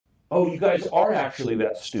oh, you guys are actually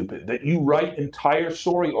that stupid, that you write entire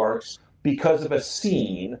story arcs because of a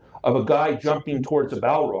scene of a guy jumping towards a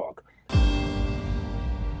Balrog.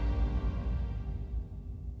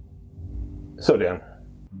 So, Dan,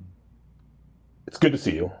 it's good to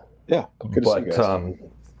see you. Yeah, good to see you guys.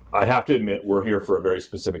 I have to admit, we're here for a very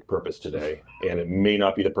specific purpose today, and it may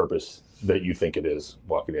not be the purpose that you think it is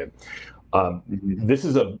walking in. This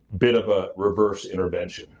is a bit of a reverse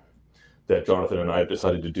intervention that Jonathan and I have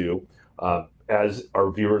decided to do. As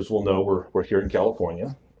our viewers will know, we're here in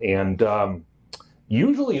California, and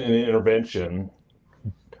usually in an intervention,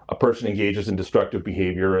 a person engages in destructive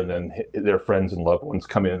behavior, and then their friends and loved ones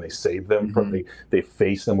come in and they save them from they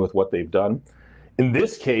face them with what they've done. In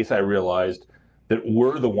this case, I realized that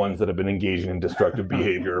we're the ones that have been engaging in destructive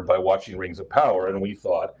behavior by watching Rings of Power, and we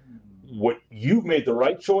thought, you've made the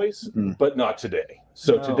right choice, but not today.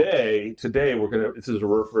 So today this is a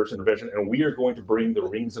reverse intervention, and we are going to bring the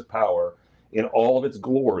Rings of Power in all of its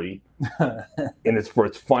glory, and it's for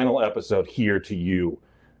its final episode here to you,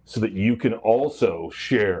 so that you can also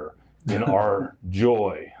share in our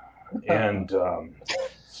joy and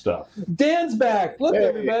stuff. Dan's back. Look,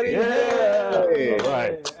 everybody. Hey. All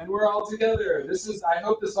right. And we're all together. I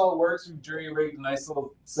hope this all works. We've jury-rigged a nice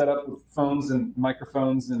little setup with phones and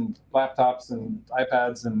microphones and laptops and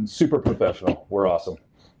iPads and super professional. We're awesome.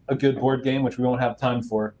 A good board game, which we won't have time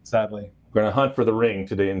for, sadly. We're going to hunt for the ring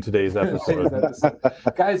today in today's episode.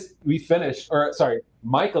 Guys,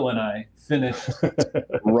 Michael and I finished.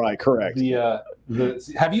 Right, correct.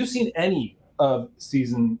 Have you seen any of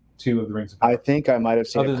season 2 of the Rings of Power? I think I might have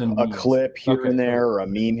seen a clip here and there, or a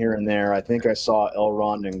meme here and there. I think I saw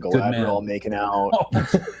Elrond and Galadriel making out.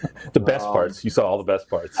 The best parts. You saw all the best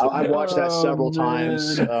parts. I watched that several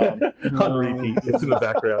times. On repeat. It's in the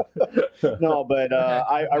background. No, but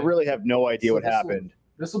I really have no idea what happened.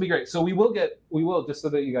 This will be great. So we will, just so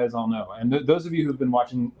that you guys all know, and those of you who've been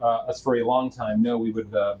watching us for a long time know we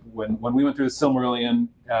would, when we went through the Silmarillion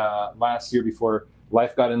last year before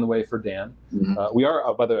life got in the way for Dan. We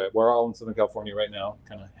are, by the way, we're all in Southern California right now,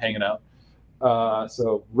 kind of hanging out.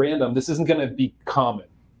 So random, this isn't going to be common,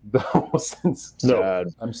 though, since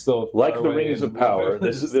I'm still like the Rings of Power.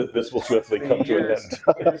 This will swiftly come to an end.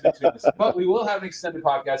 But we will have an extended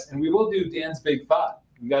podcast, and we will do Dan's Big Thought.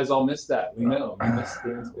 You guys all missed that. We know. We missed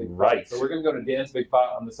Dan's Big Thought. Right. So we're going to go to Dan's Big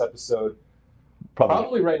Thought on this episode.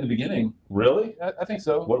 Probably right in the beginning. Really? I think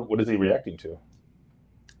so. What is he reacting to?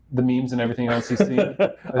 The memes and everything else he's seen.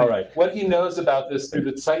 All right. What he knows about this through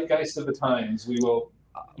the zeitgeist of the times, we will.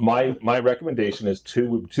 My recommendation is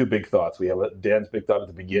two big thoughts. We have Dan's big thought at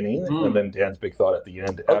the beginning, and then Dan's big thought at the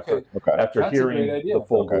end after hearing the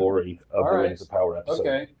full glory of the Rings of Power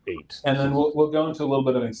episode 8. And then we'll go into a little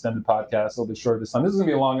bit of an extended podcast. It'll be short this time. This is going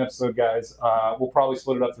to be a long episode, guys. We'll probably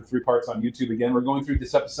split it up for 3 parts on YouTube again. We're going through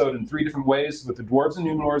this episode in 3 different ways. With the Dwarves and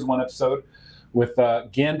Numenor is one episode. With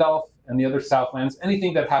Gandalf and the other Southlands,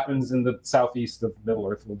 anything that happens in the southeast of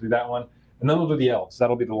Middle-earth, we'll do that one. And then we'll do the Elves.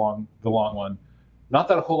 That'll be the long one. Not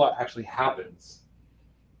that a whole lot actually happens.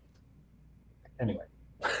 Anyway,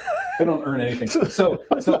 they don't earn anything. So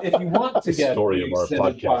if you want to get the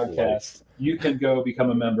extended podcast, you can go become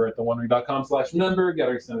a member at theonering.com/member. Get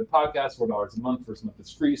our extended podcast, $4 a month. First month is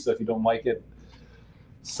free. So if you don't like it,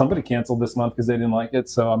 somebody canceled this month because they didn't like it.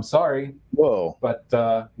 So I'm sorry. Whoa. But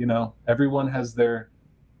everyone has to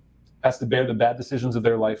bear the bad decisions of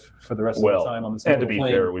their life for the rest of the time on this. And to be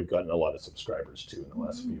fair, we've gotten a lot of subscribers too in the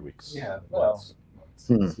last few weeks. Yeah. Well.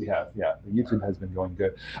 We have, the YouTube has been going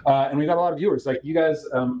good, and we got a lot of viewers. Like you guys,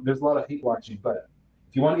 there's a lot of hate watching. But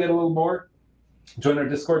if you want to get a little more, join our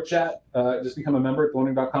Discord chat. Just become a member at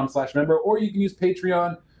theonering.com/member, or you can use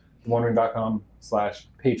Patreon,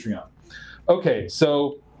 theonering.com/Patreon. Okay,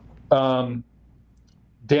 so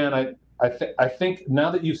Dan, I think now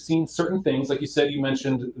that you've seen certain things, like you said, you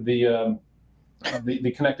mentioned the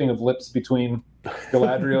connecting of lips between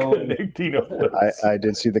Galadriel. I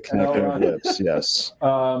did see the connecting of lips, yes.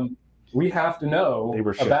 We have to know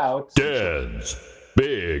about Dan's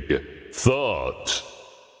Big Thought.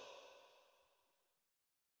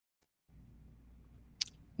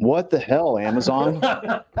 What the hell, Amazon?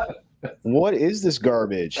 What is this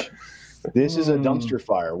garbage? This is a dumpster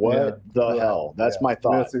fire. What the hell? That's my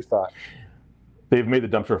thought. That's your thought. They've made the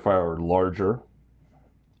dumpster fire larger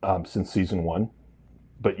since season 1.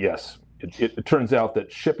 But yes, it turns out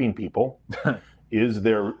that shipping people is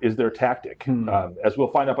their tactic. As we'll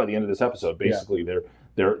find out by the end of this episode, basically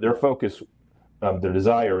their focus, their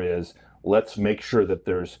desire is, let's make sure that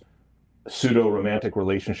there's pseudo-romantic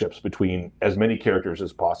relationships between as many characters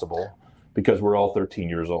as possible because we're all 13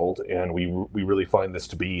 years old, and we really find this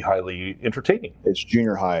to be highly entertaining. It's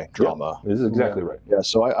junior high drama. This is exactly right. Yeah,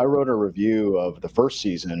 so I wrote a review of the first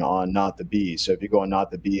season on Not the Bee. So if you go on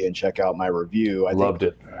Not the Bee and check out my review, I Loved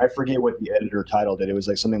it. I forget what the editor titled it. It was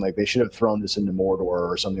like something like they should have thrown this into Mordor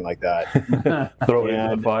or something like that. Throw it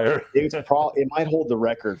into the fire. It might hold the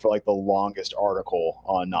record for like the longest article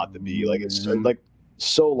on Not the Bee. Like it's like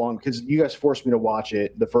so long because you guys forced me to watch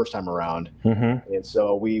it the first time around, and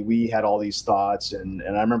so we had all these thoughts, and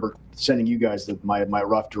I remember sending you guys my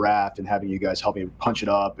rough draft and having you guys help me punch it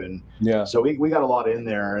up, and so we got a lot in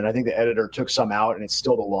there, and I think the editor took some out, and it's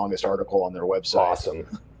still the longest article on their website.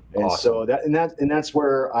 Awesome. And so that's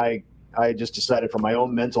where I just decided for my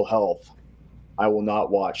own mental health, I will not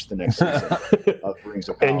watch the next season of Rings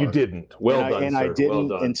of Power. And you didn't. Well done, and sir. I didn't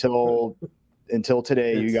Well done. until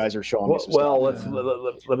today. You guys are showing me some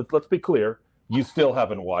stuff. Let's be clear. You still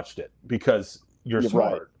haven't watched it because you're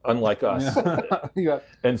smart, right. Unlike us.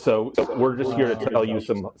 And so we're just here to tell you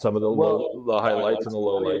some of the highlights and the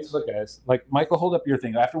lowlights. Look, guys, like Michael, hold up your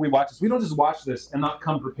thing. After we watch this, we don't just watch this and not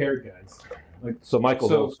come prepared, guys. Like, so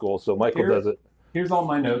Michael's old school. So Michael does it. Here's all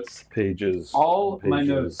my notes. Pages. My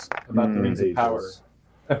notes about the Rings of Power.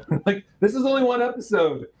 Like, this is only one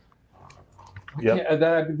episode. Yeah,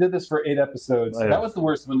 I did this for 8 episodes. That was the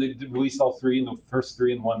worst when they released all 3 in the first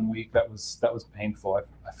 3 in 1 week. That was painful.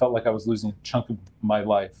 I felt like I was losing a chunk of my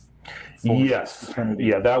life. Yes,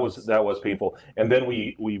 yeah, that was painful. And then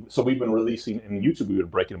we've been releasing in YouTube. We've been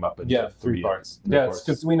breaking them up into 3 parts. It's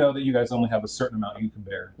because we know that you guys only have a certain amount you can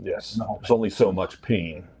bear. Yes, there's only so much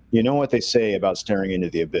pain. You know what they say about staring into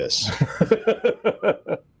the abyss.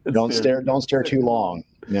 Don't stare too long.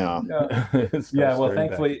 Yeah. Well,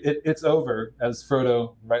 thankfully it's over, as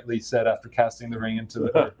Frodo rightly said after casting the ring into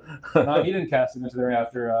the. No, he didn't cast it into the ring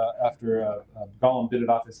after Gollum bit it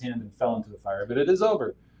off his hand and fell into the fire. But it is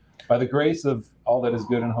over, by the grace of all that is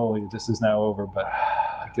good and holy. This is now over. But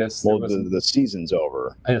I guess the season's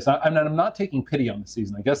over. Yes, I'm not taking pity on the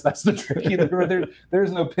season. I guess that's the tricky.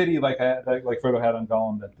 There's no pity like Frodo had on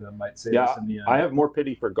Gollum that might save us in the end. I have more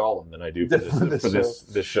pity for Gollum than I do for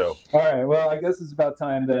this show. All right, well, I guess it's about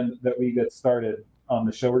time then that we get started on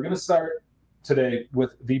the show. We're going to start today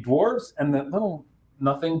with the dwarves and that little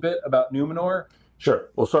nothing bit about Numenor. Sure,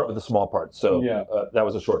 we'll start with the small part. So that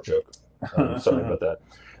was a short joke. Sorry about that.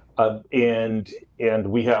 And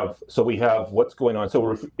we have what's going on.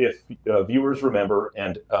 So if viewers remember,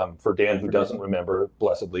 and for Dan who doesn't remember,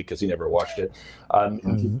 blessedly, because he never watched it,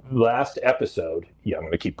 last episode, I'm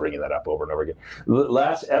going to keep bringing that up over and over again.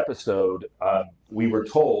 Last episode, we were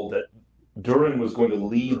told that Durin was going to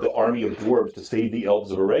lead the army of dwarves to save the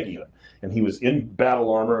elves of Eregion. And he was in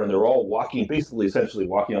battle armor, and they're all essentially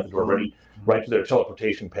walking out the door, ready right to their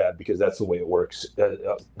teleportation pad, because that's the way it works. And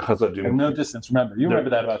no distance. Remember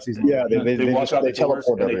that about season 1. Yeah, they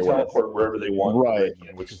teleport everywhere. They teleport wherever they want, right?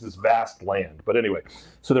 Which is this vast land. But anyway,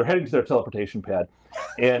 so they're heading to their teleportation pad,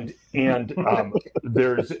 and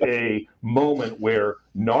there's a moment where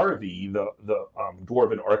Narvi, the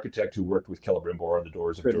dwarven architect who worked with Celebrimbor on the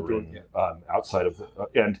doors of Durin, outside of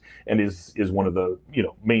and is one of the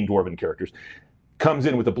main dwarven characters, comes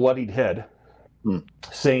in with a bloodied head.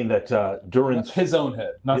 Saying that Durin's his own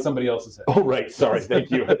head, not somebody else's head. Oh, right. Sorry. Thank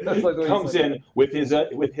you. Comes in with his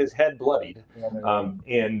head bloodied,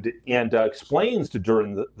 and explains to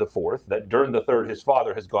Durin the Fourth that Durin the Third, his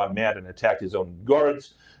father, has gone mad and attacked his own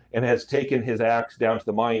guards, and has taken his axe down to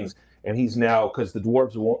the mines. And he's now, because the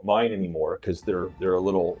dwarves won't mine anymore, because they're a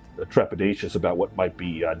little trepidatious about what might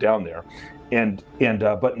be down there,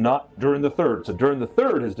 but not Durin the Third. So Durin the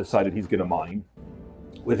Third has decided he's going to mine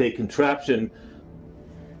with a contraption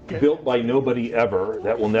built by nobody ever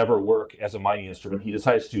that will never work as a mining instrument. He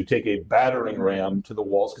decides to take a battering ram to the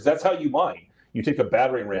walls, because that's how you mine. You take a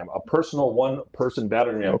battering ram, a personal one-person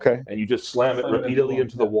battering ram, and you just slam it repeatedly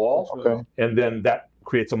into the wall, and then that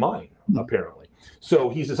creates a mine, apparently. So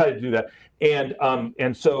he's decided to do that.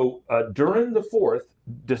 And so Durin the Fourth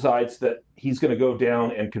decides that he's going to go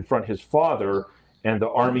down and confront his father, and the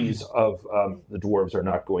armies of the dwarves are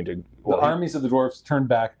not going to... armies of the dwarves turned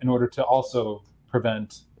back in order to also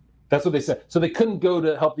prevent... That's what they said. So they couldn't go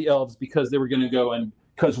to help the elves because they were going to go and...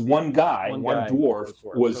 Because one dwarf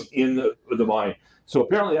was in the mine. So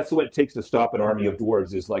apparently that's what it takes to stop an army of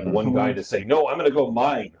dwarves, is like one guy to say, no, I'm going to go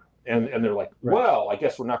mine. And they're like, well, I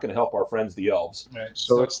guess we're not going to help our friends, the elves. Right.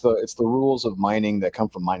 So it's the rules of mining that come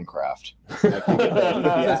from Minecraft.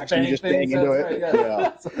 You just bang into it.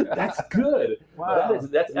 Yeah. That's good. Wow.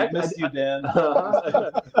 That's missed you, Dan.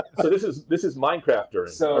 So this is Minecraft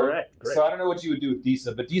Durin. So, all right, great. So I don't know what you would do with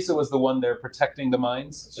Disa, but Disa was the one there protecting the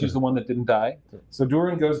mines. She's the one that didn't die. So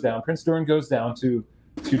Durin goes down. Prince Durin goes down to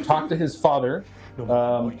to talk to his father,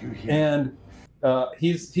 and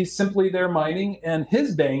he's simply there mining, and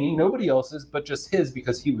his banging, nobody else's, but just his,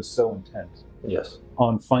 because he was so intent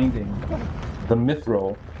on finding the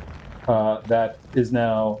mithril that is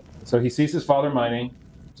now. So he sees his father mining.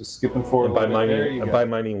 Just skipping forward. And by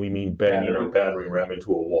mining, we mean banging or battering ram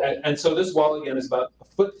into a wall. And so this wall again is about a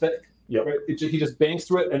foot thick. Yep. Right? He just bangs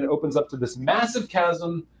through it, and it opens up to this massive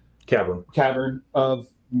cavern of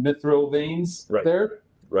mithril veins there.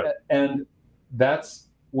 Right. And that's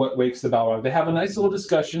what wakes the Balrog. They have a nice little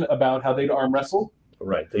discussion about how they'd arm wrestle.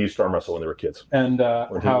 Right. They used to arm wrestle when they were kids. And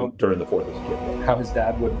during the fourth as a kid. How his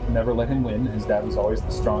dad would never let him win. His dad was always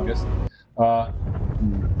the strongest.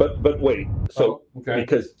 But wait. So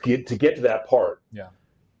because to get to that part,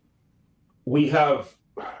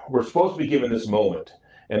 we're supposed to be given this moment,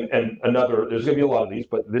 and another. There's going to be a lot of these,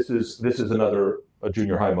 but this is a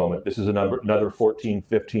junior high moment. This is another 14,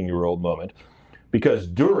 15-year-old moment, because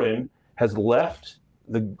Durin has left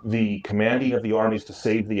the commanding of the armies to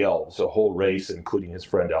save the elves, a whole race, including his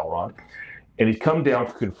friend Elrond, and he's come down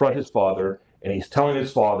to confront his father, and he's telling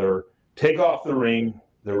his father, "Take off the ring.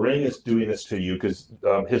 The ring is doing this to you," because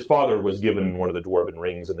his father was given one of the dwarven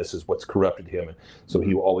rings, and this is what's corrupted him. And so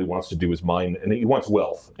all he wants to do is mine, and he wants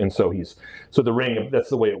wealth. And so the ring. That's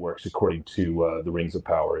the way it works, according to the rings of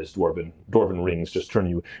power. Is dwarven rings just turn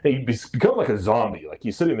you, and you become like a zombie. Like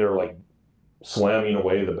he's sitting there like slamming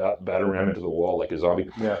away the batter ram into the wall like a zombie.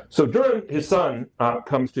 Yeah. So Durin, his son,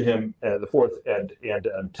 comes to him, the fourth, and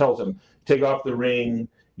tells him, "Take off the ring,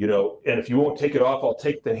 and if you won't take it off, I'll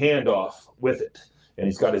take the hand off with it." And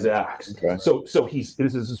he's got his axe. Okay. So this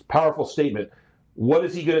is this powerful statement. What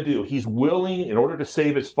is he going to do? He's willing, in order to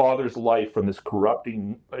save his father's life from this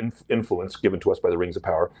corrupting influence given to us by the Rings of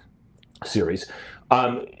Power series,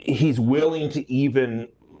 he's willing to even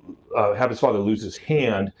have his father lose his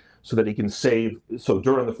hand so that he can save. So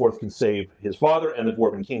Durin the Fourth can save his father and the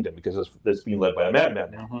Dwarven Kingdom, because that's being led by a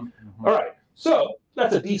madman now. All right. So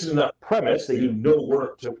that's a decent enough premise. They do no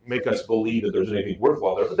work to make us believe that there's anything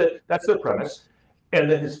worthwhile there, but that's their premise. And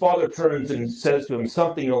then his father turns and says to him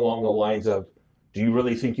something along the lines of, "Do you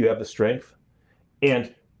really think you have the strength?"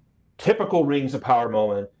 And typical Rings of Power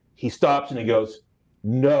moment, he stops and he goes,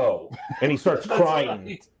 "No." And he starts crying.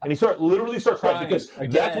 Right. And he literally starts crying, because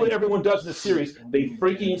that's what everyone does in the series. They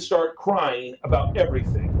freaking start crying about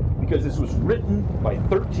everything, because this was written by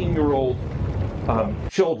 13-year-old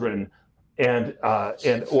children. And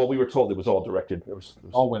we were told it was all directed. It was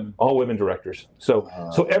all women directors. So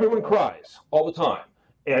everyone cries all the time.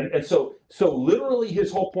 And so literally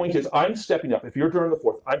his whole point is, I'm stepping up. If you're Durin the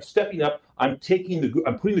Fourth, I'm stepping up. I'm putting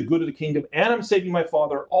the good of the kingdom, and I'm saving my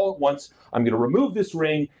father all at once. I'm going to remove this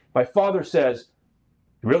ring. My father says,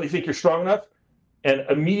 "You really think you're strong enough?" And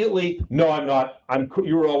immediately, "No, I'm not.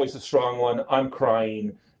 You were always the strong one." I'm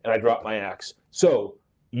crying, and I drop my axe. So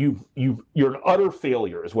you're an utter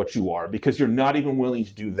failure is what you are, because you're not even willing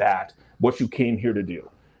to do what you came here to do.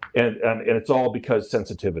 And it's all because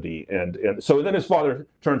sensitivity. And so then his father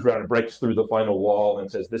turns around and breaks through the final wall and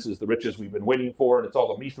says, "This is the riches we've been waiting for, and it's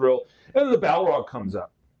all the mithril." And then the Balrog comes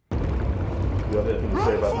up. You have anything to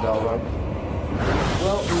say about the Balrog?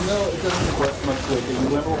 Well, no, it doesn't progress much. Do you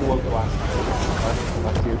remember what woke the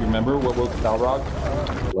last year? Do you remember what woke the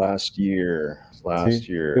Balrog? Last year.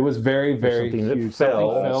 It was very, very huge. Something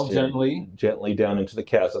fell gently down into the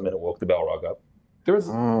chasm, and it woke the Balrog up. There was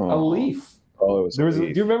a leaf. Oh, it was. Do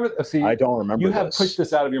you remember? See, I don't remember. You have pushed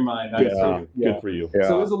this out of your mind. Good for you. Yeah.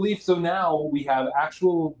 So it was a leaf. So now we have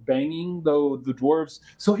actual banging, though the dwarves.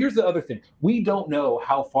 So here's the other thing: we don't know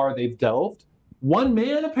how far they've delved. One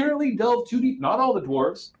man apparently delved too deep. Not all the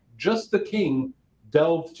dwarves, just the king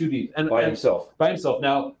delved too deep, and by himself.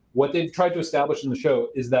 Now, what they've tried to establish in the show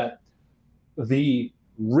is that the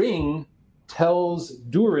ring tells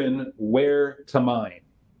Durin where to mine.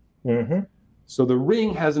 Mm-hmm. So the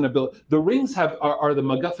ring has an ability. The rings are the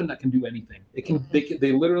MacGuffin that can do anything. It can.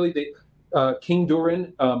 They literally. King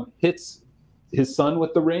Durin hits his son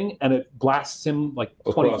with the ring, and it blasts him like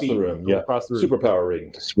 20 feet across the room. Superpower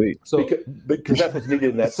ring. Sweet. So because that's what's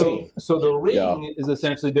needed in that scene. So the ring is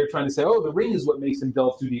essentially, they're trying to say, oh, the ring is what makes him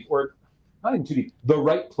delve too deep, or not even too deep. The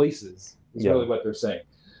right places is really what they're saying.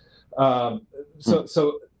 And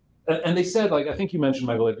they said, like I think you mentioned,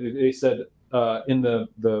 Michael. They said in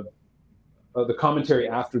the commentary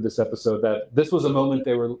after this episode that this was a moment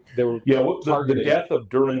they were targeting. The death of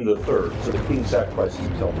Durin the Third, so the king sacrifices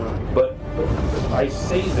himself. But I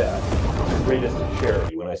say that the greatest of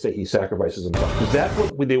charity when I say he sacrifices himself, because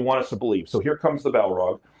that's what they want us to believe. So here comes the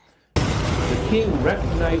Balrog. The king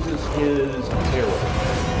recognizes his peril,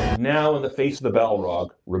 and now in the face of the Balrog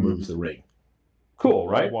removes the ring. Cool,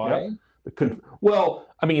 right? Why? Yeah. Well,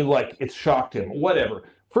 I mean, like, it shocked him. Whatever.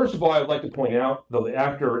 First of all, I'd like to point out, though the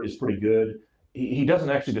actor is pretty good, he doesn't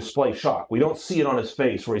actually display shock. We don't see it on his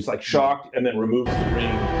face where he's like shocked and then removes the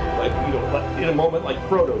ring, like, you know, like, in a moment like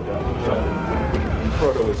Frodo does.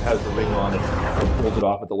 Frodo has the ring on and pulls it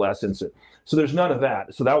off at the last instant. So there's none of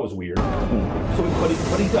that. So that was weird. So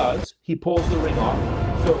what he does, he pulls the ring off.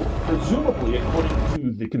 So presumably, according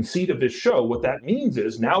to the conceit of this show, what that means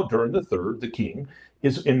is now during the third, the king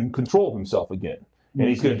is in control of himself again. And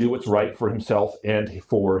he's going to do what's right for himself and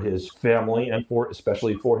for his family and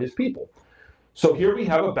especially for his people. So here we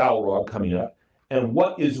have a Balrog coming up. And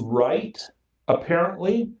what is right,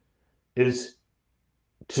 apparently, is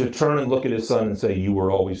to turn and look at his son and say, "You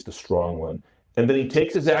were always the strong one." And then he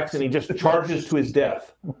takes his axe and he just charges to his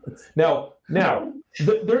death. Now,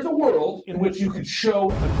 there's a world in which you could show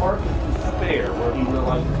an arc of despair where he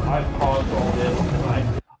realizes, I've caused all this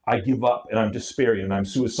and I give up and I'm despairing and I'm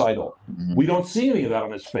suicidal. We don't see any of that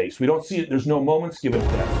on his face. We don't see it. There's no moments given to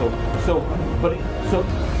that. But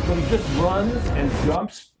he just runs and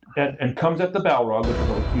jumps and comes at the Balrog, which is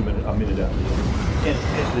a minute after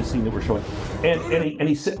and this scene that we're showing,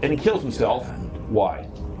 and he kills himself. Why?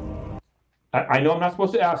 I know I'm not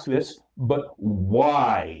supposed to ask this, but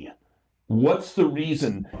why? What's the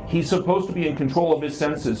reason? He's supposed to be in control of his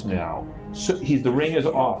senses now. So the ring is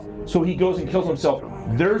off. So he goes and kills himself.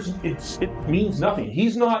 It means nothing.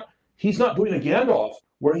 He's not doing a Gandalf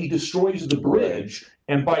where he destroys the bridge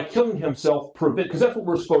and by killing himself because that's what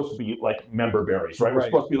we're supposed to be like, member berries, right? We're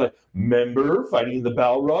supposed to be like, member fighting the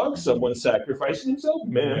Balrog, someone sacrificing himself,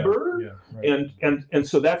 member, and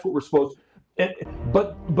so that's what we're supposed to.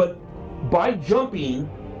 But by jumping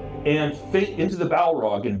and into the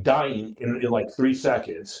Balrog and dying in like 3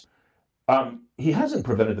 seconds, he hasn't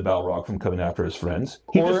prevented the Balrog from coming after his friends.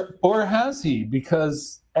 Or has he?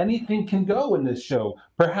 Because anything can go in this show.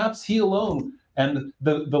 Perhaps he alone, and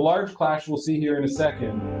the large clash we'll see here in a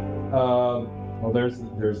second. Well, there's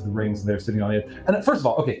the rings there sitting on the edge. And first of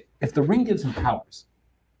all, okay, if the ring gives him powers,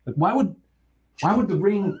 like why would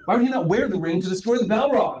he not wear the ring to destroy the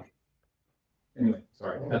Balrog? Anyway,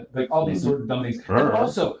 sorry. Like all these sort of dumb things. And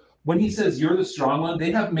also, when he says you're the strong one,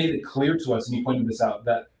 they have made it clear to us, and you pointed this out,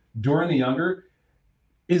 that Durin the Younger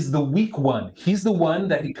is the weak one. He's the one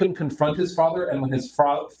that he couldn't confront his father, and when his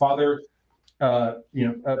father, when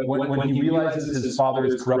he realizes his father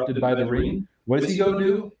is corrupted by the ring, what does he go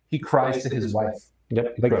do? He cries to his wife.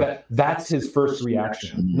 Yep. Like that's his first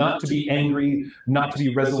reaction. Not to be angry, not to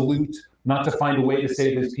be resolute, not to find a way to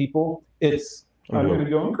save his people. It's I'm going to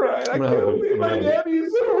go and cry. I can't believe my daddy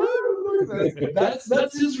is so hurt.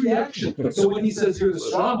 That's his reaction. So when he says you're the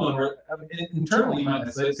strong one, internally you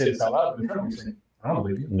might say this out loud, but internally you're saying, I don't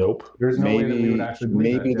believe you. Nope. There's no way that we would actually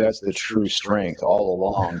believe maybe that's the true strength all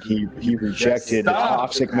along. He rejected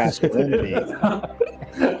toxic masculinity.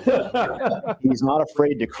 He's not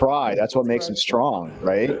afraid to cry. That's what makes him strong,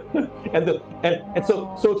 right? And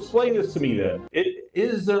so explain this to me then.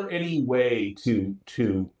 Is there any way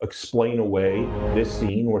to explain away this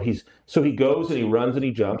scene where he goes and he runs and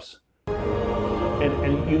he jumps,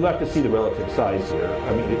 and you have to see the relative size here.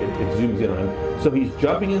 I mean, it zooms in on him. So he's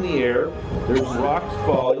jumping in the air. There's rocks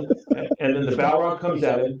falling, and then the Balrog comes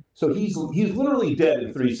at him. So he's literally dead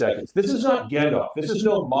in 3 seconds. This is not Gandalf. This is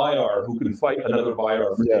no Maiar who can fight another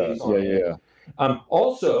Maiar for days on end.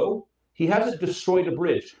 Also, he hasn't destroyed a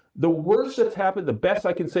bridge. The worst that's happened, the best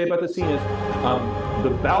I can say about the scene is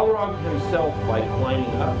the Balrog himself, by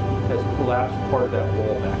climbing up, has collapsed part of that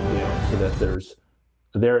wall back down, so that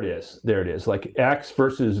there it is, like axe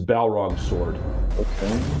versus Balrog sword.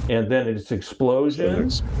 Okay. And then it's explosion. It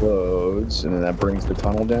explodes, and then that brings the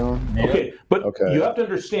tunnel down. Okay, but you have to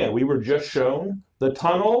understand, we were just shown the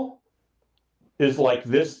tunnel is like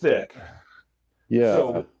this thick. Yeah.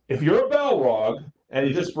 So if you're a Balrog and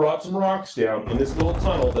you just brought some rocks down in this little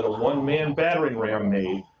tunnel that a one-man battering ram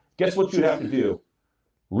made, guess what you have to do?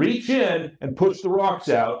 Reach in and push the rocks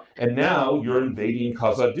out, and now you're invading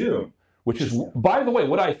Khazad-dûm. Which is, by the way,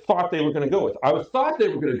 what I thought they were going to go with. I thought they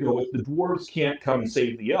were going to go with the dwarves can't come and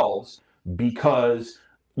save the elves because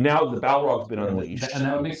now the Balrog's been unleashed. And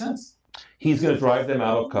that would make sense. He's going to drive them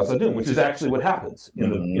out of Khazad-dûm, which is actually what happens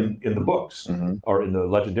in the books or in the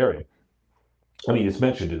Legendarium. I mean, it's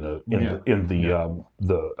mentioned in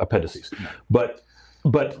the appendices, but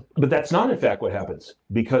that's not in fact what happens,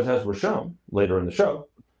 because as we're shown later in the show,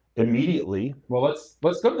 immediately. Well, let's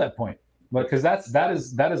go to that point. Because that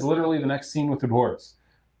is literally the next scene with the dwarves,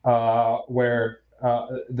 where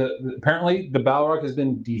apparently the Balrog has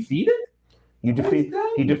been defeated. He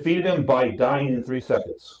defeated him by dying in 3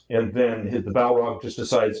 seconds, and then the Balrog just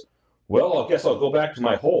decides, well, I guess I'll go back to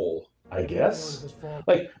my hole, I guess.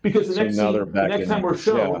 Like, because the next time we're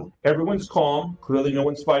shown, everyone's calm. Clearly, no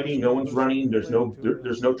one's fighting, no one's running. There's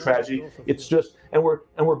no tragedy. It's just, and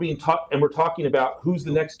we're being taught, and we're talking about who's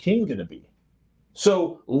the next king going to be.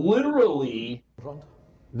 So literally,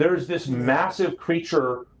 there's this massive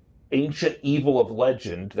creature, ancient evil of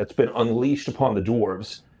legend that's been unleashed upon the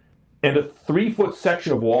dwarves, and a 3-foot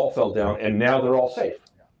section of wall fell down, and now they're all safe.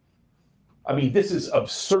 I mean, this is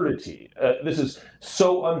absurdity. This is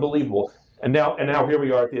so unbelievable. And now here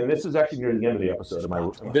we are at the end. This is actually near the end of the episode.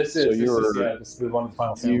 This is one of the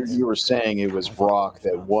final scenes. You were saying it was rock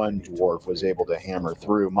that one dwarf was able to hammer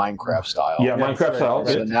through Minecraft style. Yeah, Minecraft style.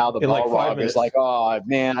 So now the Balrog is like, oh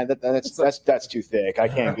man, that's too thick. I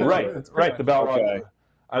can't get it. Right. The Balrog. Okay.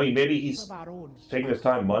 I mean, maybe he's taking his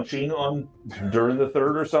time munching on during the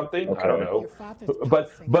third or something. Okay. I don't know.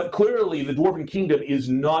 But clearly, the Dwarven Kingdom is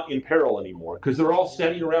not in peril anymore because they're all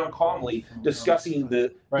standing around calmly discussing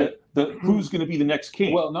the who's going to be the next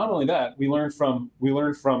king. Well, not only that, we learned from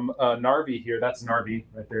Narvi here. That's Narvi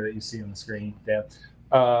right there that you see on the screen. Dan.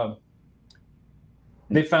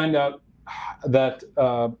 They find out that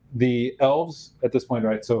the elves at this point,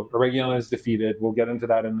 right? So Eregion is defeated. We'll get into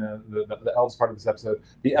that in the elves part of this episode.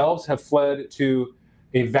 The elves have fled to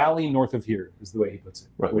a valley north of here, is the way he puts it.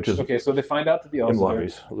 Right, which is okay. So they find out that the elves are there.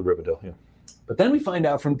 Rivendell, yeah. But then we find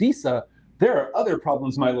out from Disa there are other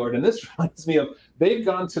problems, my lord, and this reminds me of they've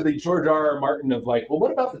gone to the George R.R. Martin of like, well,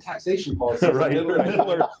 what about the taxation policy?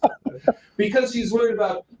 Right. Because she's worried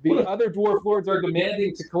about the other dwarf lords are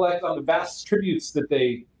demanding to collect on the vast tributes that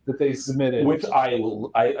they submitted, which I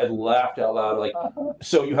laughed out loud. Like,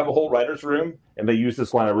 so you have a whole writer's room, and they use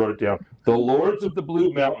this line. I wrote it down. The lords of the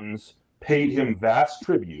Blue Mountains paid him vast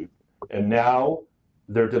tribute, and now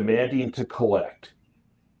they're demanding to collect.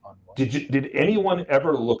 Did anyone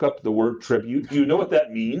ever look up the word tribute? Do you know what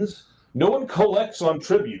that means? No one collects on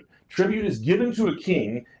tribute. Tribute is given to a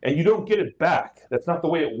king, and you don't get it back. That's not the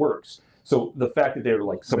way it works. So the fact that they were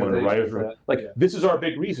like someone in the writer's room, this is our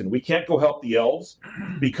big reason. We can't go help the elves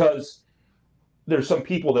because there's some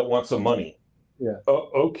people that want some money. Yeah.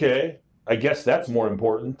 Okay. I guess that's more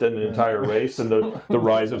important than the entire race and the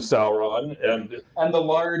rise of Sauron and the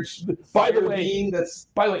large. By the way,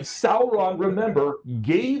 Sauron, remember,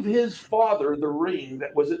 gave his father the ring.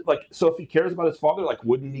 That was it. Like, so if he cares about his father, like,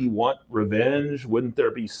 wouldn't he want revenge? Wouldn't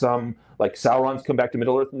there be some like Sauron's come back to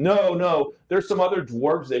Middle Earth? No. There's some other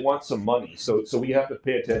dwarves. They want some money. So we have to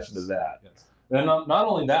pay attention to that. Yes. And not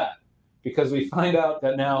only that, because we find out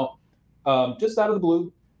that now, just out of the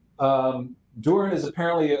blue. Durin is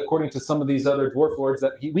apparently, according to some of these other dwarf lords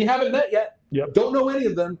that we haven't met yet, don't know any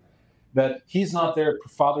of them, that he's not their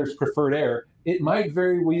father's preferred heir. It might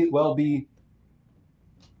very well be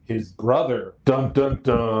his brother. Dun, dun,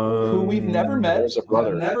 dun. Who we've never met. There's a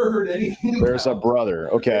brother. I've never heard anything There's about. A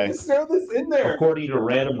brother. Okay. Let's throw this in there. According to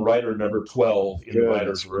random writer number 12 in the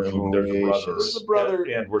writer's room, there's a brother.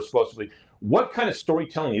 And we're supposed to be... What kind of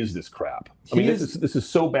storytelling is this crap? I mean, this is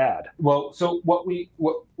so bad. Well, so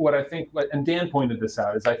what I think, and Dan pointed this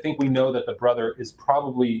out, is I think we know that the brother is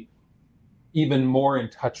probably even more in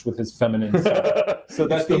touch with his feminine side. So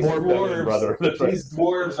that these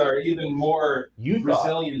dwarves are even more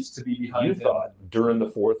resilient to be behind him. You thought Durin the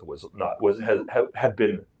Fourth had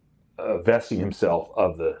been vesting himself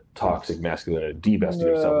of the toxic masculinity, divesting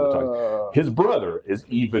himself of the toxic. His brother is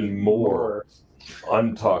even more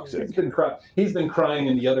untoxic. He's been crying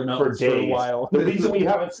in the other mountains for a while. The reason we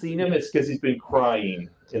haven't seen him is because he's been crying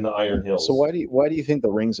in the Iron Hills. So why do you think the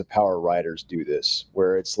Rings of Power writers do this?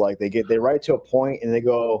 Where it's like they write to a point and they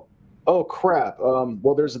go, oh crap,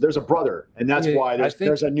 well there's a brother, and that's why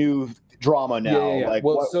there's a new drama now. Yeah. Like,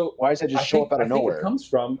 well, why does that just show up out of nowhere? It comes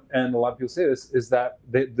from, and a lot of people say this, is that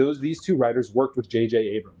these two writers worked with J.J.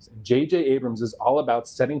 Abrams. And J.J. Abrams is all about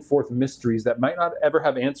setting forth mysteries that might not ever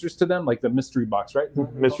have answers to them, like the mystery box, right?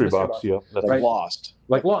 Mystery box, yeah. That's right. Lost.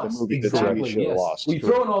 Like Lost. The movie, exactly. The TV show Lost. We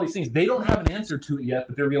throw in all these things. They don't have an answer to it yet,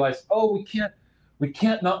 but they realize, we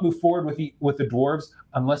can't not move forward with the dwarves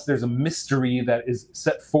unless there's a mystery that is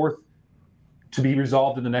set forth to be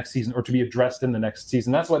resolved in the next season or to be addressed in the next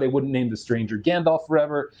season. That's why they wouldn't name the stranger Gandalf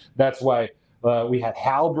forever. That's why we had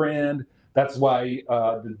Halbrand. That's why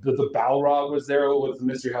the Balrog was there with the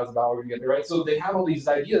mystery. How's the Balrog going to get there, right? So they have all these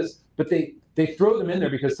ideas, but they throw them in there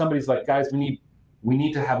because somebody's like, guys, we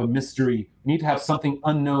need to have a mystery. We need to have something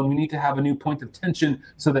unknown. We need to have a new point of tension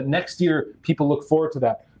so that next year people look forward to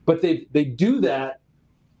that. But they do that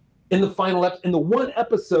in the final in the one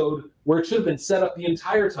episode where it should have been set up the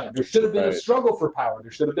entire time. There should have been a struggle for power.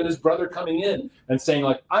 There should have been his brother coming in and saying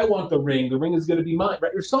like, "I want the ring is going to be mine,"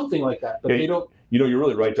 right, or something like that. But they don't. You're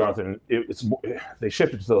really right, Jonathan. They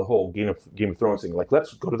shifted to the whole Game of Thrones thing. Like,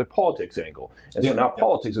 let's go to the politics angle, and so now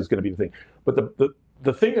politics is going to be the thing. But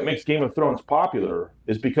the thing that makes Game of Thrones popular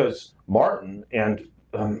is because Martin and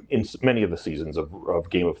in many of the seasons of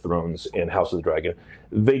Game of Thrones and House of the Dragon,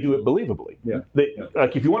 they do it believably.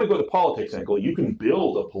 Like, if you want to go to the politics angle, you can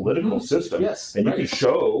build a political system, and you can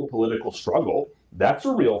show political struggle. That's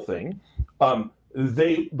a real thing. But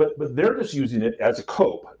they're just using it as a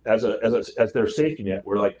cope, as their safety net.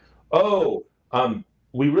 We're like,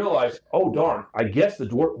 we realize, oh darn, I guess the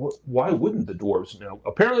dwarf. Why wouldn't the dwarves know?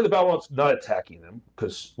 Apparently, the Balrog's not attacking them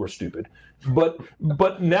because we're stupid. But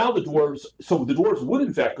now the dwarves. So the dwarves would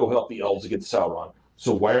in fact go help the elves against Sauron.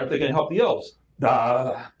 So why aren't they going to help the elves?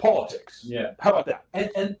 Politics. Yeah. How about that?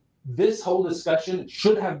 And this whole discussion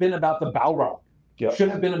should have been about the Balrog. Should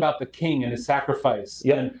have been about the king and his sacrifice.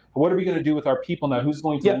 And what are we going to do with our people now? Who's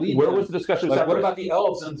going to lead? Where them? was the discussion? Like, what about the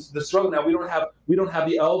elves and the struggle? Now we don't have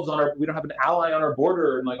the elves on our. We don't have an ally on our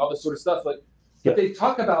border and like all this sort of stuff. Like, but they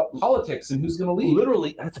talk about politics and who's going to lead.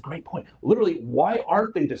 Literally, that's a great point. Literally, why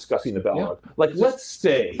aren't they discussing the Balrog? Like, let's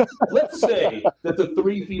say that the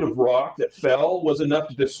 3 feet of rock that fell was enough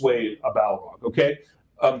to dissuade a Balrog. Okay,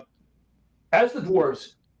 as the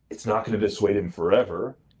dwarves, it's not going to dissuade him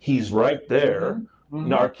forever. He's right there.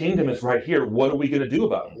 Now our kingdom is right here. What are we going to do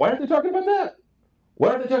about it? Why aren't they talking about that? Why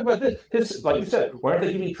aren't they talking about this? Like you said, why aren't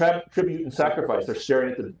they giving tribute and sacrifice? They're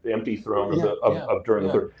staring at the empty throne of during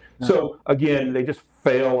the third. So again, they just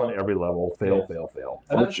fail on every level. Fail.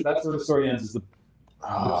 And that's where the story ends. Is the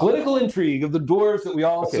political intrigue of the dwarves that we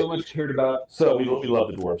all so much cared about. So we love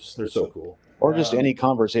the dwarves. They're so cool. Or just any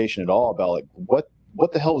conversation at all about like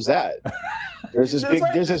what the hell was that? There's this big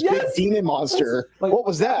demon monster. Like, what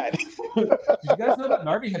was that? Did you guys know about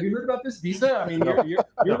Narvi? Have you heard about this, Disa? I mean,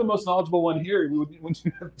 you're the most knowledgeable one here. Wouldn't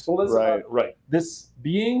you have told us about this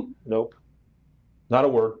being? Nope. Not a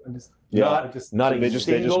word. Not a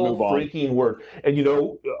single freaking word. And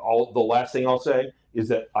the last thing I'll say is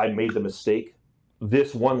that I made the mistake.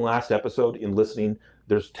 This one last episode in listening,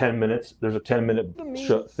 there's 10 minutes. There's a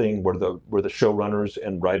 10-minute thing where the showrunners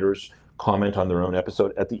and writers comment on their own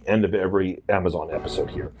episode at the end of every Amazon episode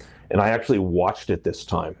here. And I actually watched it this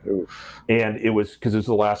time. Oof. And it was because it was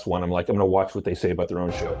the last one. I'm like, I'm going to watch what they say about their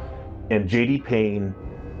own show. And J.D. Payne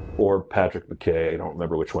or Patrick McKay, I don't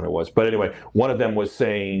remember which one it was. But anyway, one of them was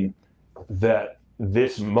saying that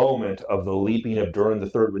this moment of the leaping of Durin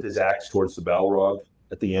III with his axe towards the Balrog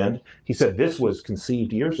at the end, he said this was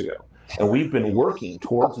conceived years ago. And we've been working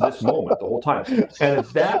towards this moment the whole time. And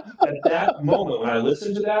at that moment, when I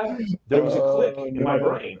listened to that, there was a click in my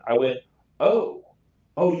brain. I went, oh,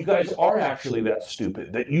 you guys are actually that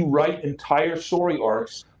stupid, that you write entire story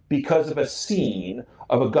arcs because of a scene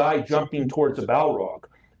of a guy jumping towards a Balrog.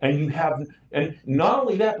 And not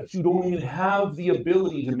only that, but you don't even have the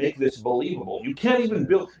ability to make this believable. You can't even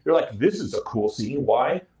build, you're like, this is a cool scene.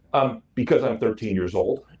 Why? Because I'm 13 years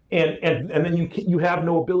old. And then you have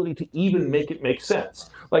no ability to even make it make sense.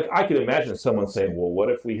 Like, I could imagine someone saying, well, what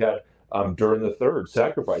if we had Durin III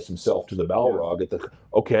sacrifice himself to the Balrog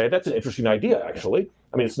okay, that's an interesting idea, actually.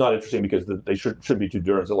 I mean, it's not interesting because they should be two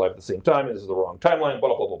Durins alive at the same time, and this is the wrong timeline, blah,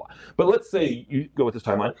 blah, blah, blah. But let's say you go with this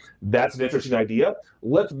timeline. That's an interesting idea.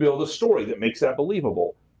 Let's build a story that makes that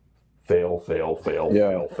believable. Fail.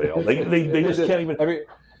 They just can't even...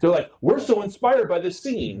 They're like, we're so inspired by this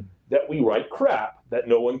scene that we write crap that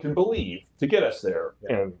no one can believe to get us there.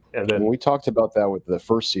 And then we talked about that with the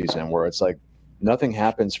first season, where it's like nothing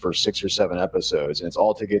happens for 6 or 7 episodes, and it's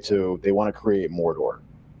all to get to, they want to create Mordor.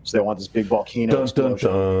 So they want this big volcano. Dun, dun,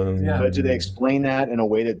 dun. Yeah. But do they explain that in a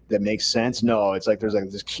way that makes sense? No, it's like there's like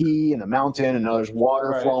this key in a mountain, and now there's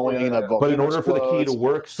water flowing. Yeah. But in order for the key to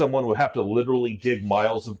work, someone would have to literally dig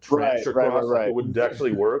miles of trench across. It wouldn't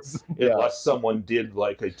actually work unless someone did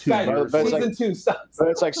like a 2 years. Season 2 stops. But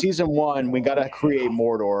it's like season 1, we got to create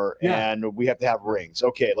Mordor, and we have to have rings.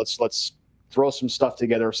 Okay, let's throw some stuff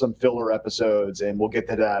together, some filler episodes, and we'll get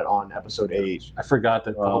to that on episode 8. I forgot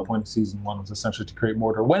that the whole point of season 1 was essentially to create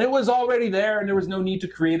Mordor when it was already there and there was no need to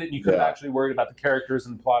create it, and you could have actually worried about the characters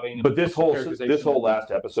and plotting. And but this whole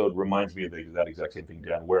last episode reminds me of that exact same thing,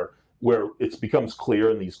 Dan, where it becomes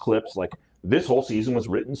clear in these clips, like, this whole season was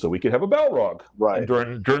written so we could have a Balrog. Right.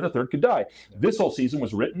 And Durin III could die. This whole season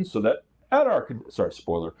was written so that Adar could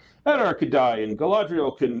die, and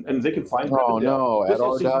Galadriel and they can find him. Oh no,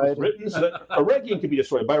 Adar died. Written so that Eregion could be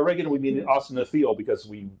destroyed. By Eregion we mean Austin the Field, because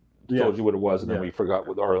we told you what it was, and then we forgot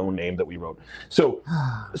with our own name that we wrote. So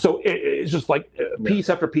it's just like piece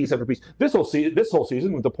after piece after piece. This whole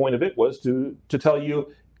season, the point of it was to tell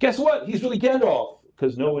you, guess what? He's really Gandalf,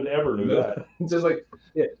 because no one ever knew that. Just like,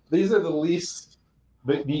 these are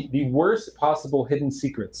the worst possible hidden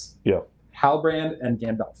secrets. Yeah. Halbrand and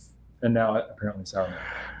Gandalf, and now apparently Sauron.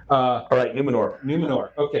 All right, Numenor.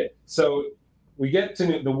 Okay, so we get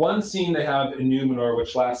to the one scene they have in Numenor,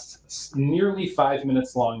 which lasts nearly 5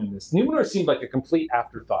 minutes long in this. Numenor seemed like a complete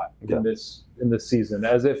afterthought in this season,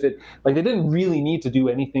 as if it they didn't really need to do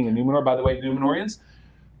anything in Numenor. By the way, Numenorians,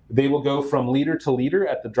 they will go from leader to leader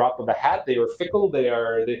at the drop of a hat. They are fickle.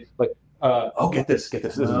 Get this.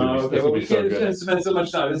 This is we can't spend so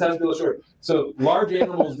much time. This has to be short. So large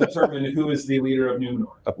animals determine who is the leader of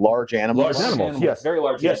Numenor. Large animals. Yes, very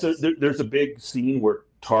large. Yes, there's a big scene where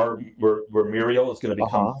Muriel is going to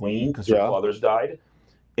become queen because her father's died,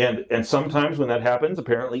 and sometimes when that happens,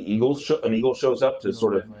 apparently an eagle shows up to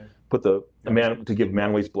sort of put to give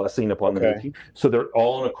Manway's blessing upon the new king. So they're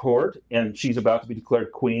all in a court, and she's about to be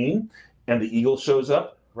declared queen, and the eagle shows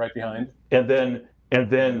up right behind, and then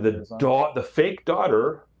the fake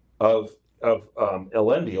daughter of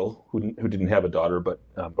Elendil, who didn't have a daughter, but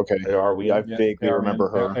Arwen. I vaguely remember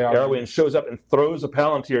her. Arwen shows up and throws a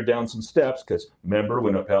Palantir down some steps, because remember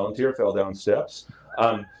when a Palantir fell down steps,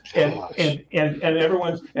 and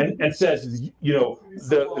everyone says,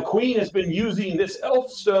 the queen has been using this elf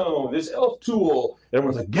stone, this elf tool.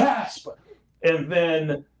 Everyone's like, gasp, and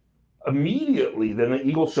then immediately the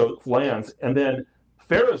eagle lands, and then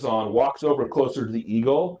Pharazon walks over closer to the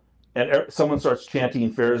eagle, and someone starts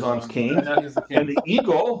chanting Pharazon's king. And the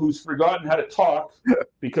eagle, who's forgotten how to talk,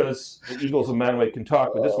 because the eagles of Manway can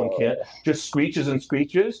talk, but this one can't, just screeches and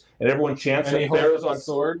screeches, and everyone chants Pharazon's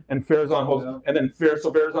sword, and Pharazon holds, and then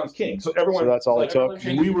Pharazon's king. So everyone, that's all it took.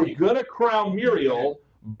 We were gonna crown Muriel,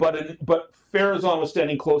 but Pharazon was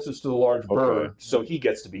standing closest to the large bird, so he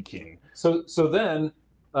gets to be king. So then.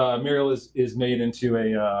 Muriel is made into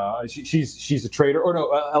she's a traitor, or no,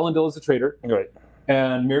 Elendil is a traitor, right?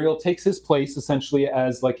 And Muriel takes his place essentially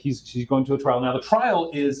as she's going to a trial. Now the trial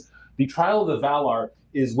of the Valar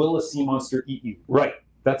is, will a sea monster eat you? Right.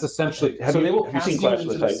 That's essentially. Have you seen Clash of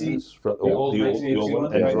the Titans? The old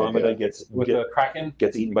one. Andromeda gets the Kraken.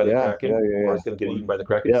 Gets eaten by the Kraken. Or it's going to get eaten by the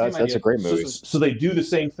Kraken. Yeah, that's a great movie. So they do the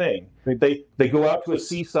same thing. They go out to a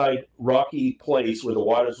seaside rocky place where the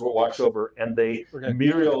waters will wash over, and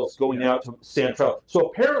Muriel's going out to stand trial. So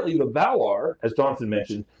apparently the Valar, as Jonathan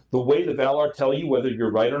mentioned, the way the Valar tell you whether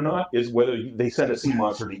you're right or not is whether they send a sea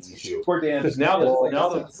monster to eat you. Because now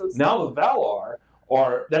the Valar.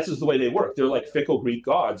 This is the way they work. They're like fickle Greek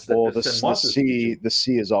gods. The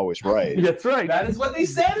sea is always right. That's right. That is what they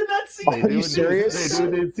said in that scene. Are you serious? They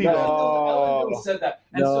do see that. Elendil said that.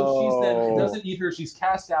 And so she's then, doesn't eat her, she's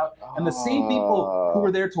cast out. And the same people who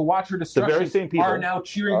were there to watch her destruction, the very same people, are now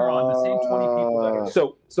cheering her on. The same 20 people that are.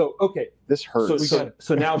 So okay. This hurts.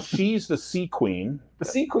 So now she's the Sea Queen. The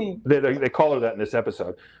Sea Queen. They call her that in this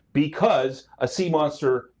episode, because a sea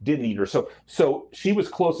monster didn't eat her. So she was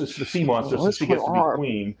closest to the sea monster, so she gets to be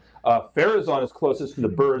queen. Pharazon is closest to the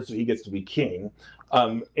birds, so he gets to be king.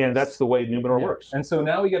 And that's the way Numenor works. And so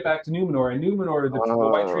now we get back to Numenor, and Numenor, the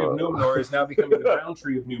white tree of Numenor, is now becoming the brown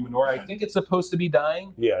tree of Numenor. I think it's supposed to be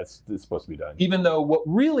dying. Yeah, it's supposed to be dying. Even though what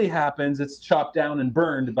really happens, it's chopped down and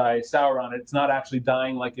burned by Sauron. It's not actually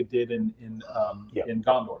dying like it did in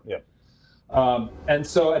Gondor. Yeah. And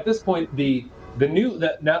so at this point, so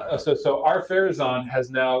our Pharazon has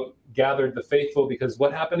now gathered the faithful, because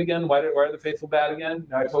what happened again? Why are the faithful bad again?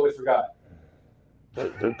 No, I totally forgot.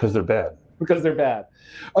 Because they're bad. Because they're bad.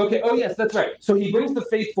 Okay. Oh, yes, that's right. So he brings the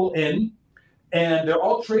faithful in, and they're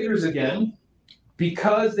all traitors again,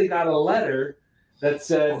 because they got a letter that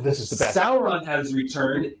said, this is the best. Sauron has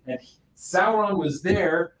returned, and Sauron was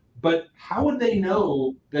there, but how would they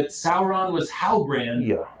know that Sauron was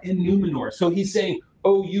Halbrand in Numenor? So he's saying,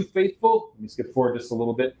 oh, you faithful, let me skip forward just a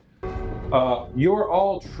little bit. You're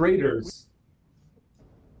all traitors.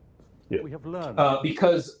 We have learned.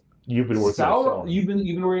 Because you've been working with Sauron. You've been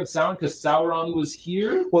working with Sauron because Sauron was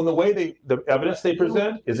here? Well, the way the evidence they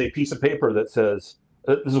present is a piece of paper that says,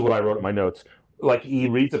 this is what I wrote in my notes. Like, he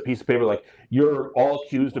reads a piece of paper like, you're all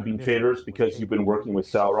accused of being traitors because you've been working with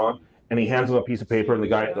Sauron. And he hands him a piece of paper, and the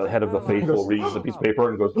guy at the head of the faithful reads the piece of paper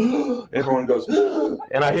and goes, everyone goes,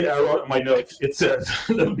 and I wrote in my notes, it says,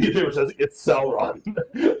 the piece of paper says, it's Sauron!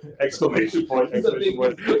 Exclamation point, exclamation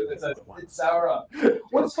point. It's Sauron.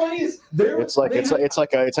 What's funny is it's like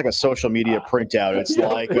a social media printout. It's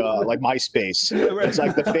like MySpace. It's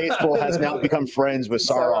like the faithful has now become friends with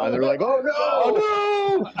Sauron. They're like,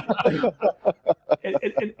 oh no!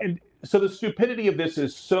 And so the stupidity of this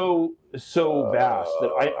is so vast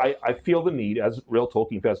that I feel the need, as real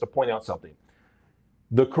Tolkien fans, to point out something.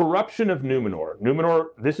 The corruption of Numenor,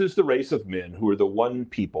 this is the race of men who are the one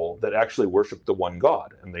people that actually worship the one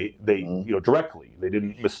God, and they directly. They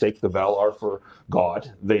didn't mistake the Valar for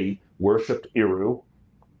God. They worshipped Eru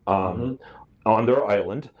on their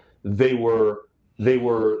island. They were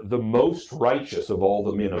the most righteous of all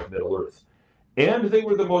the men of Middle Earth, and they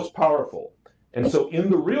were the most powerful. And so in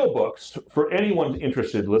the real books, for anyone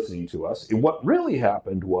interested listening to us, what really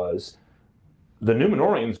happened was the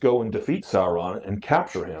Númenóreans go and defeat Sauron and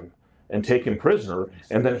capture him and take him prisoner,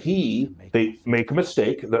 and then they make a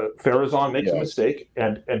mistake. The Pharazon makes a mistake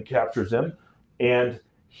and captures him, and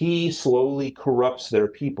he slowly corrupts their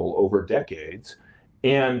people over decades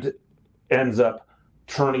and ends up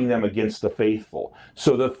turning them against the faithful.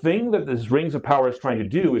 So the thing that this Rings of Power is trying to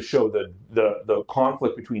do is show the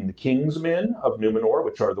conflict between the king's men of Númenor,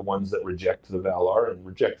 which are the ones that reject the Valar and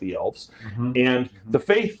reject the elves, and the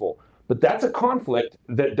faithful. But that's a conflict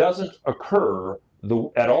that doesn't occur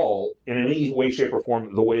at all in any way, shape, or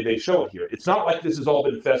form the way they show it here. It's not like this has all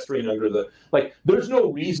been festering under there's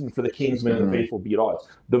no reason for the king's men and the faithful to be at odds.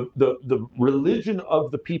 The religion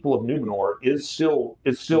of the people of Númenor is still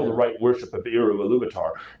the right worship of Eru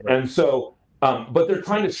Ilúvatar. And so, but they're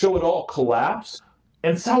trying to show it all collapse,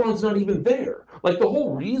 and Sauron's not even there. Like, the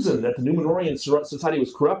whole reason that the Númenorian society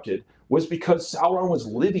was corrupted was because Sauron was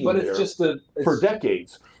living there for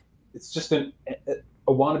decades. It's just a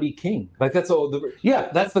wannabe king. Like, that's all.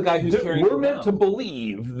 That's the guy who's carrying. We're meant to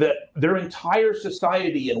believe that their entire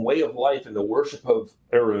society and way of life and the worship of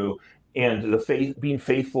Eru and being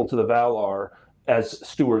faithful to the Valar as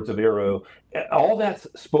stewards of Eru, all that's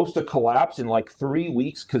supposed to collapse in like 3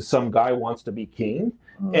 weeks because some guy wants to be king.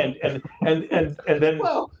 And then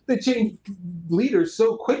they changed leaders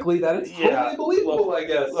so quickly that it's totally believable, I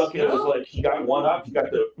guess. Look, it was like he got one up. He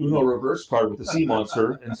got the Uno reverse card with the sea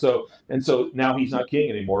monster, and so now he's not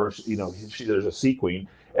king anymore. There's a sea queen,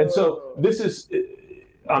 and so this is.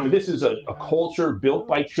 This is a culture built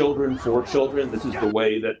by children for children. This is the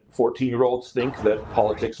way that 14-year-olds think that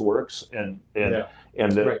politics works, and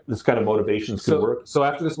this kind of motivations can work. So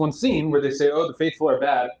after this one scene where they say, "Oh, the faithful are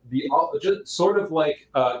bad," just sort of like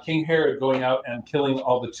King Herod going out and killing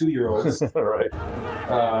all the 2-year-olds, right?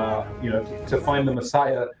 To find the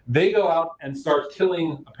Messiah. They go out and start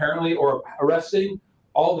killing, apparently, or arresting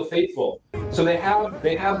all the faithful. So they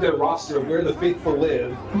have their roster of where the faithful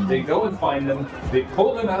live. They go and find them. They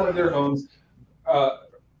pull them out of their homes.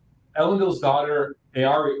 Elendil's daughter,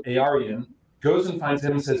 Eärien, goes and finds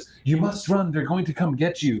him and says, "You must run. They're going to come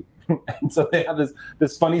get you." And so they have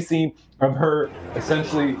this funny scene of her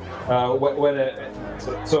essentially.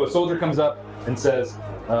 So a soldier comes up and says,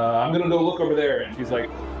 "I'm going to go look over there," and she's like,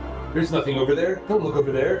 "There's nothing over there. Don't look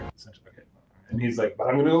over there." And he's like, "But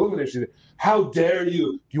I'm going to go over there." She's like, "How dare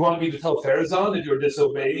you? Do you want me to tell Pharazon that you're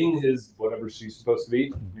disobeying his whatever she's supposed to be?"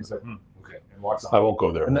 And he's like, "Okay," and walks on. I won't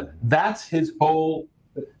go there. And that's his whole.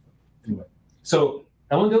 Anyway, so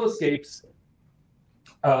Elendil escapes.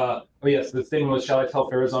 The statement was, "Shall I tell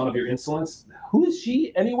Pharazon of your insolence?" Who is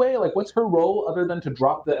she anyway? Like, what's her role other than to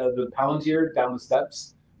drop the Palantir down the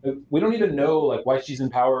steps? We don't even know why she's in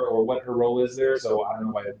power or what her role is there. So I don't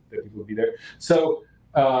know why the people would be there. So.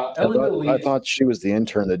 I thought she was the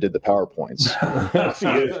intern that did the PowerPoints. She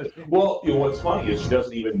is. Well, what's funny is she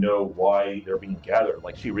doesn't even know why they're being gathered.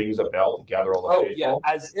 Like, she rings a bell to gather all the faithful.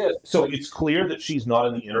 As if. So it's clear that she's not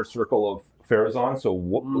in the inner circle of Pharazon. So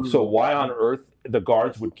why on earth the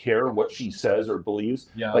guards would care what she says or believes?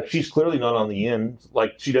 Yeah. Like, she's clearly not on the in.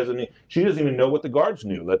 Like, she doesn't even know what the guards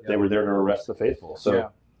knew, that they were there to arrest the faithful. So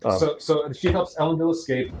so she helps Elendil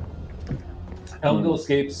escape. Elendil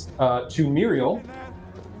escapes to Miriel.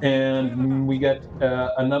 And we get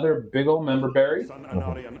another big old member berry. Is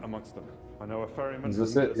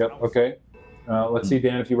this it? Yep. Okay. Let's see,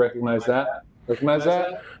 Dan, if you recognize that. Recognize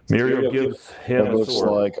that? Miriel gives him It a looks sword.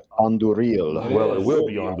 like Andúril. Well, it will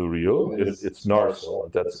be Andúril. It's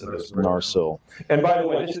Narsil. That's Narsil. And by the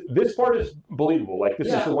way, this part is believable. Like, this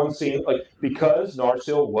is the one scene, because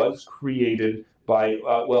Narsil was created by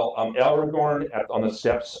Aragorn on the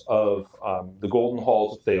steps of the Golden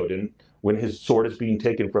Halls of Theoden. When his sword is being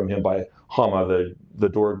taken from him by Hama, the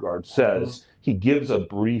door guard says, he gives a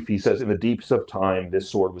brief, he says, "In the deeps of time, this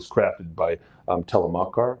sword was crafted by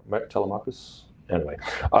Telemachus?" Anyway.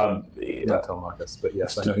 Not Telemachus, but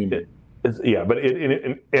yes, I know who you mean. Yeah, but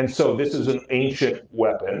and so this is an ancient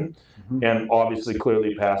weapon, and obviously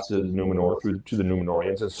clearly passed to the Numenor to the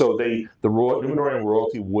Numenorians, and so the Numenorian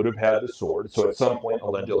royalty would have had the sword. So at some point,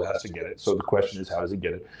 Elendil has to get it. So the question is, how does he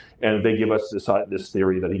get it? And they give us this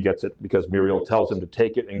theory that he gets it because Muriel tells him to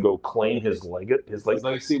take it and go claim his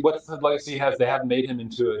legacy. What's the legacy he has? They have made him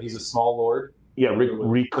into he's a small lord. Yeah,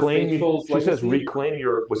 reclaim. She says, reclaim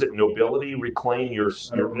your. Was it nobility? Reclaim your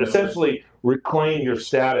essentially reclaim your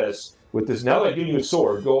status with this. Now they give you a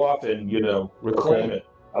sword. Go off and reclaim it.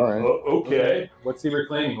 All right. Okay. What's he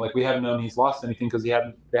reclaiming? Like, we haven't known he's lost anything because they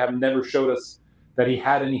haven't never showed us that he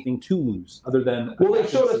had anything to lose other than. Well, they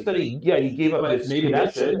showed us that he gave up his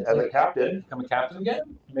condition as a captain. Become a captain again.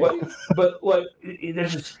 Maybe. But like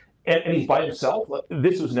there's just. And he's by himself.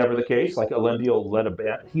 This was never the case. Like Elendil led a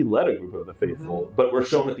group of the faithful, but we're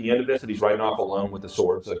shown at the end of this that he's riding off alone with the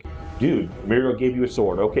sword. It's like, dude, Muriel gave you a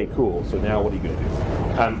sword. Okay, cool. So now what are you going to do?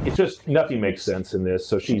 It's just nothing makes sense in this.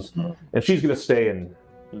 So she's going to stay and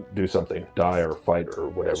do something, die or fight or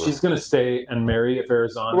whatever. She's going to stay and marry a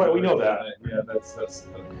Pharazon. Right, we know that. Yeah, that's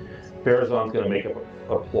Pharazon's going to make a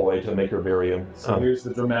ploy to make her marry him. So here's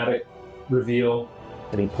the dramatic reveal.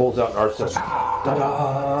 And he pulls out Narcissus. So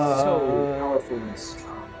powerful and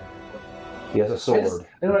strong. He has a sword.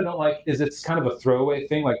 I know what I don't like is it's kind of a throwaway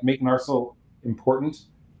thing, like make Narsil important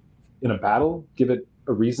in a battle, give it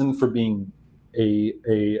a reason for being a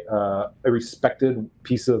respected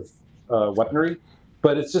piece of weaponry.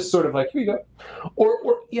 But it's just sort of like, here you go.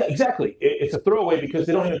 Or yeah, exactly. It's a throwaway because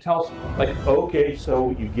they don't even tell us, like, okay,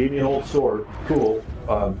 so you gave me an old sword, cool,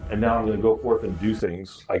 and now I'm going to go forth and do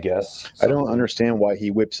things, I guess. I don't understand why he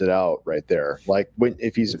whips it out right there. Like,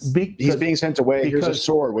 if he's being sent away, here's a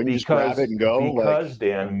sword. When you just grab it and go. Because,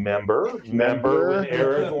 Dan, remember when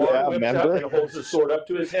Aragorn whips out and holds the sword up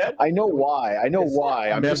to his head? I know why. I'm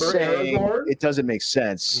just saying it doesn't make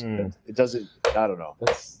sense. It doesn't, I don't know.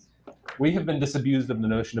 We have been disabused of the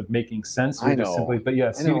notion of making sense. I know. But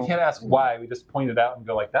yes, we can't ask why. We just point it out and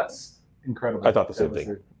go like, that's incredible. I thought the same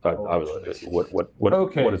thing. I was like, what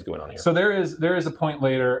is going on here? So there is a point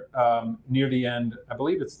later near the end. I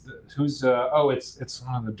believe it's it's one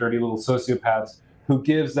of the dirty little sociopaths who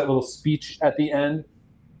gives that little speech at the end.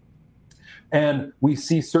 And we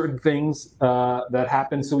see certain things that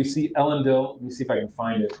happen. So we see Elendil. Let me see if I can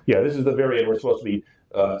find it. Yeah, this is the very end. We're supposed to be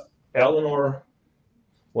Eleanor.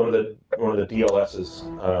 One of the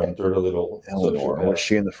DLSs, dirty little. Eleanor. Was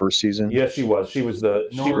she in the first season? Yes, she was. She was the.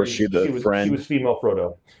 Friend? She was female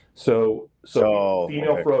Frodo. So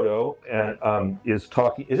female okay. Frodo and is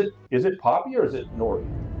talking. Is it Poppy or is it Nori?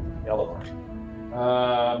 Eleanor.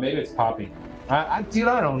 Maybe it's Poppy. I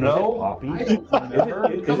don't know. Poppy? I don't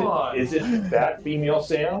remember. Come on. Is it that female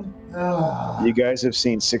Sam? You guys have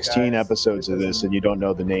seen 16 episodes of this, and you don't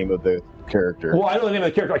know the name of the character. Well, I know the name of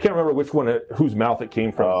the character. I can't remember which one, whose mouth it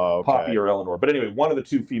came from, Poppy or Eleanor. But anyway, one of the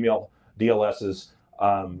two female DLSs,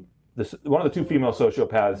 one of the two female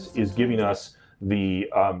sociopaths, is giving us the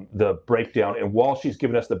breakdown. And while she's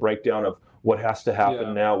giving us the breakdown of what has to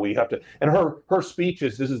happen now, we have to. And her speech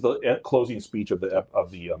is the closing speech of the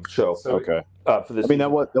show. So, okay. For this,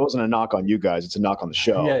 that wasn't a knock on you guys; it's a knock on the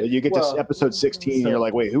show. Yeah, you get to episode 16, and you're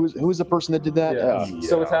like, wait, who's the person that did that? Yeah.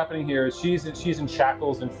 So what's happening here is she's in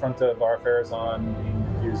shackles in front of our Pharazon, being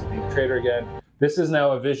accused of being a traitor again. This is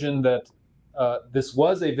now a vision that this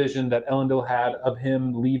was a vision that Elendil had of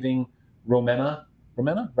him leaving Romena,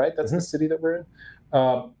 right? That's the city that we're in.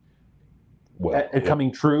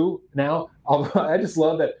 Coming true now. I just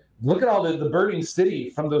love that. Look at all the burning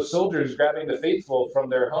city from those soldiers grabbing the faithful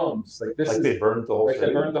from their homes. They burned the whole city.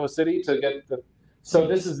 They burned the whole city to get the. So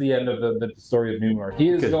this is the end of the story of Numenor. He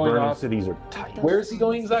is going off. Cities are tight. Where is he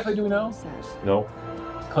going exactly? Do we know? No.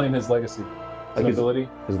 Claim his legacy. His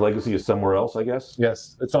legacy is somewhere else, I guess.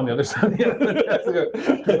 Yes, it's on the other side.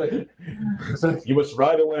 You must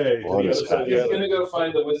ride away. He's going to go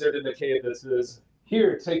find the wizard in the cave that says,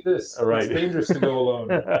 "Here, take this. All right. It's dangerous to go alone."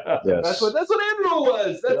 Yes. That's what Andrew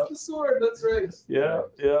was. That's the sword. That's right. Yeah.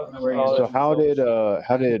 So how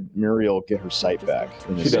did Muriel get her sight back?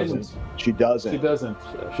 She doesn't. She doesn't.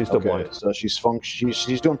 She's still blind. So she's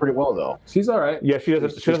doing pretty well though. She's all right. Yeah, she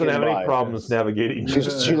doesn't. She doesn't have any problems navigating.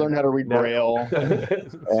 She learned how to read Braille,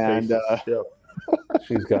 and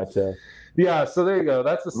she's got. Yeah, so there you go.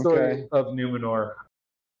 That's the story of Numenor.